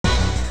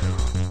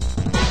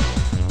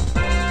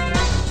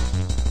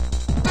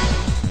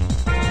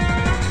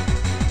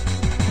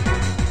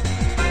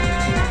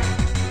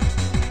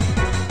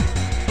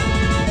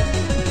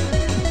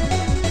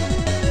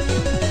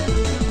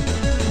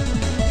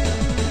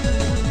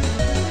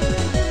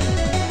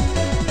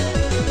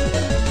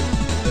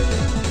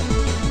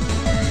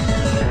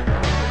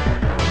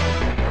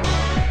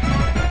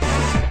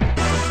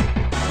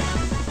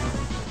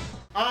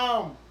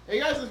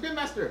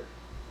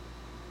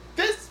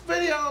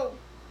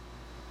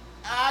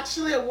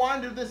Actually, I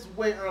want to do this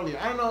way earlier.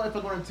 I don't know if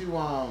I'm going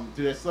to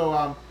do this.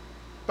 So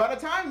by the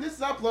time this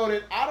is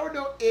uploaded, I don't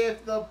know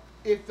if the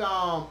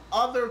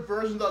other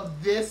versions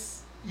of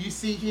this you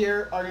see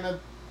here are gonna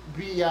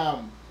be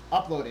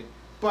uploaded.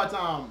 But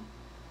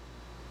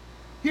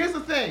here's the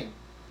thing.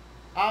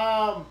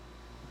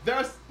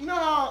 There's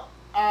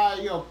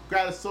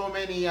grabbed so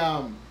many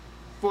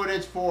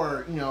footage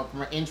for for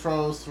my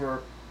intros,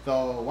 for the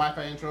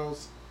Wi-Fi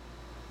intros.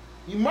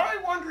 You might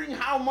be wondering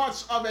how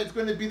much of it's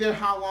going to be there,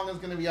 how long it's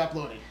going to be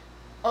uploaded.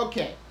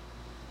 Okay,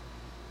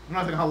 I'm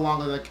not saying how long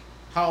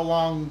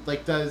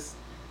does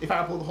if I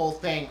upload the whole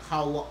thing,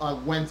 how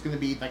when it's going to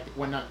be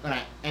when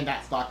I end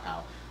that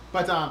stockpile.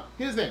 But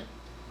here's the thing.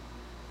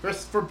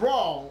 First, for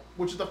Brawl,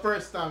 which is the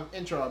first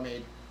intro I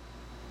made,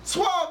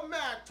 12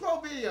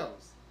 videos,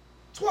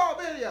 12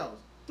 videos,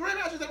 3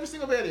 matches every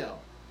single video.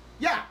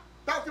 Yeah,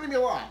 that's going to be a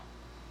lot.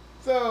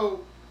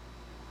 So.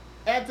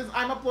 And since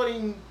I'm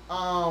uploading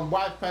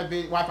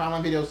Wi-Fi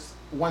online videos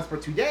once per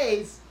 2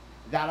 days,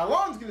 that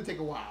alone is going to take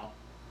a while.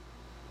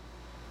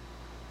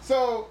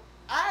 So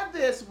add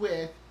this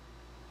with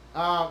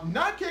 9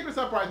 Kickoff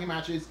Uprising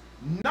matches,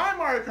 9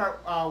 Mario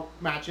Kart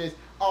matches.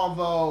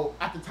 Although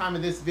at the time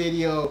of this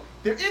video,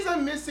 there is a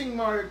missing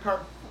Mario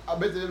Kart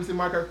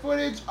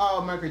footage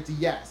of Mario Kart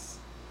DS.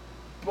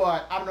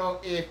 But I don't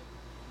know if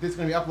this is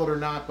going to be uploaded or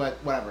not. But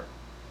whatever.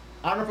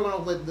 I don't know if we're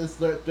going to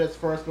upload this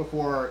first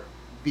before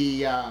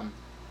the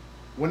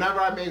whenever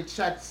I make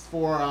checks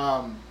for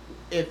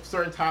if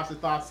certain types of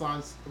thoughts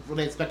on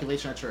related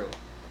speculation are true.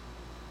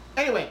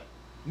 Anyway,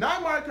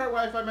 9 Mario Kart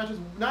Wi-Fi matches,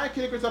 9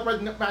 Kickoff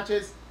Uprising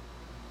matches,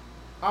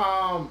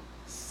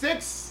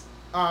 6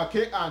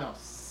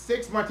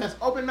 Mario Tennis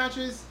Open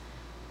matches,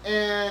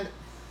 and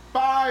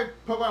 5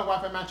 Pokemon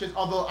Wi-Fi matches.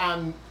 Although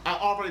I've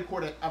already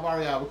recorded a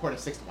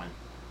 6th one.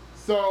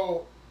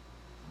 So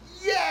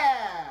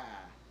yeah,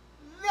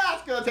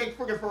 that's gonna take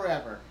freaking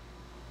forever.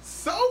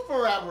 So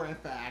forever, in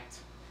fact,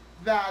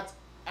 that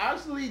I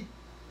actually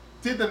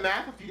did the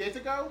math a few days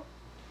ago,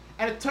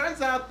 and it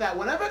turns out that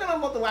whenever I'm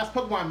gonna load the last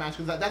Pokemon match,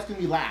 because that's gonna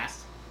be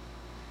last,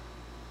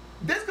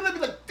 this is gonna be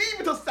like deep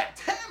until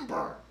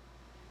September.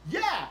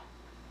 Yeah,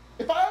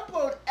 if I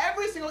upload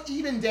every single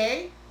even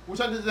day, which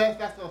that's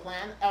the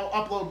plan. I'll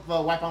upload the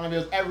Wi-Fi online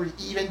videos every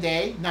even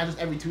day, not just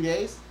every 2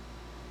 days.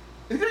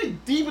 It's gonna be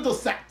deep until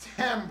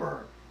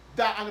September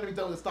that I'm gonna be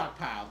done with the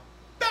stockpile.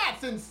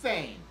 That's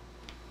insane.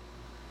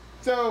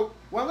 So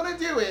what I'm gonna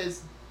do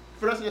is,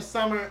 for the rest of the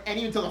summer and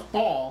even till the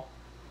fall,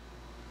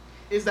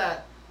 is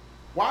that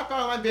Wi-Fi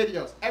online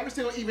videos every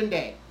single even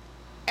day,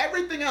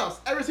 everything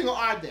else every single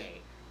odd day,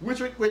 which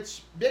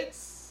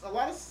makes a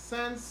lot of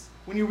sense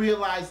when you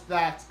realize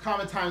that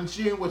Common Time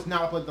June was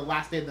not uploaded the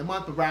last day of the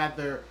month, but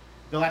rather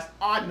the last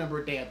odd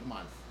number day of the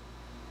month.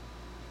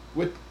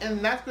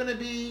 And that's gonna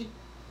be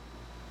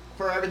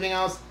for everything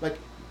else. Like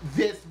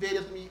this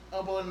video is gonna be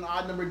uploaded on an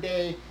odd number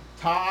day.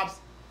 Tops,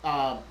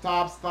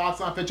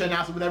 thoughts on feature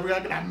announcement, whatever.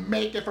 I'm gonna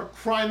make it, for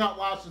crying out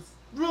loud. Just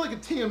really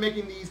continue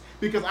making these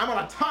because I'm on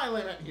a time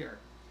limit here.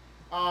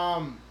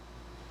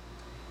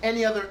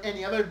 Any other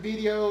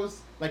videos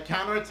like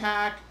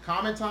Counterattack,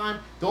 Comment Time,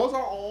 those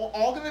are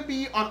all gonna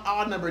be on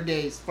odd number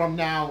days from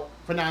now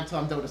until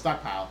I'm done with the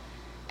stockpile.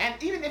 And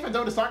even if I'm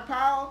done with the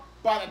stockpile,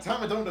 by the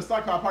time I'm done with the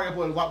stockpile, I'll probably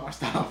upload a lot more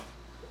stuff.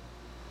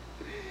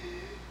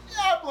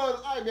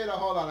 I made a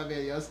whole lot of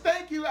videos.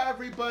 Thank you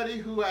everybody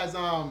who has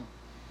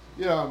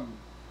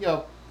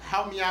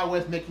help me out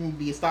with making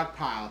the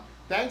stockpile.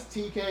 Thanks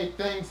TK,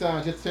 thanks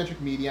Just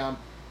Centric Medium,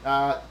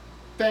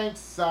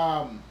 thanks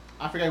I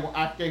forget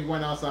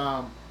anyone else,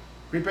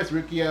 Green Press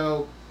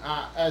Rukio,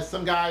 as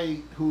some guy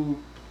who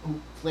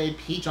played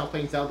Peach on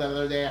playing Zelda the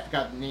other day. I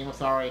forgot the name, I'm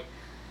sorry.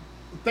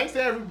 Thanks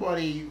to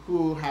everybody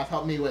who has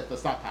helped me with the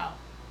stockpile.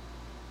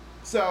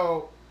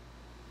 So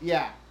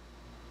yeah,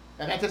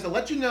 and that's just to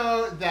let you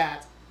know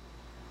that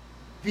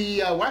the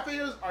Wi-Fi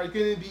videos are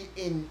going to be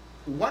in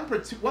one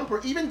per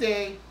even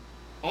day,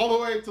 all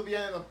the way till the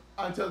end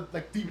until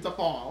like deep into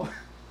fall.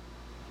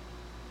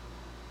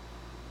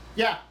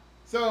 Yeah,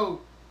 so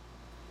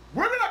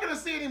we're not gonna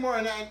see any more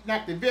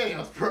inactive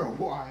videos for a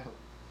while.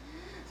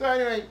 So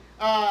anyway,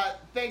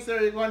 thanks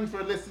everyone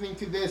for listening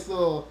to this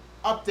little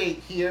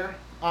update here.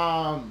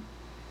 I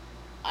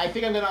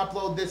think I'm gonna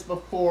upload this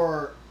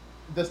before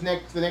the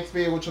next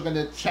video, which I'm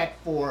gonna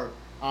check for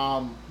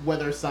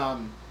whether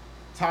some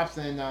tops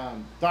and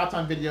thoughts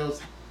on videos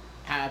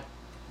have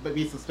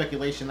maybe some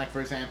speculation, like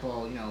for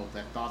example,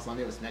 the thoughts on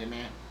it was Mega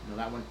Man,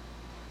 that one.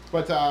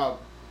 But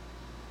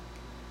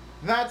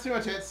that's pretty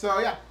much it. So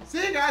yeah,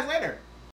 see you guys later.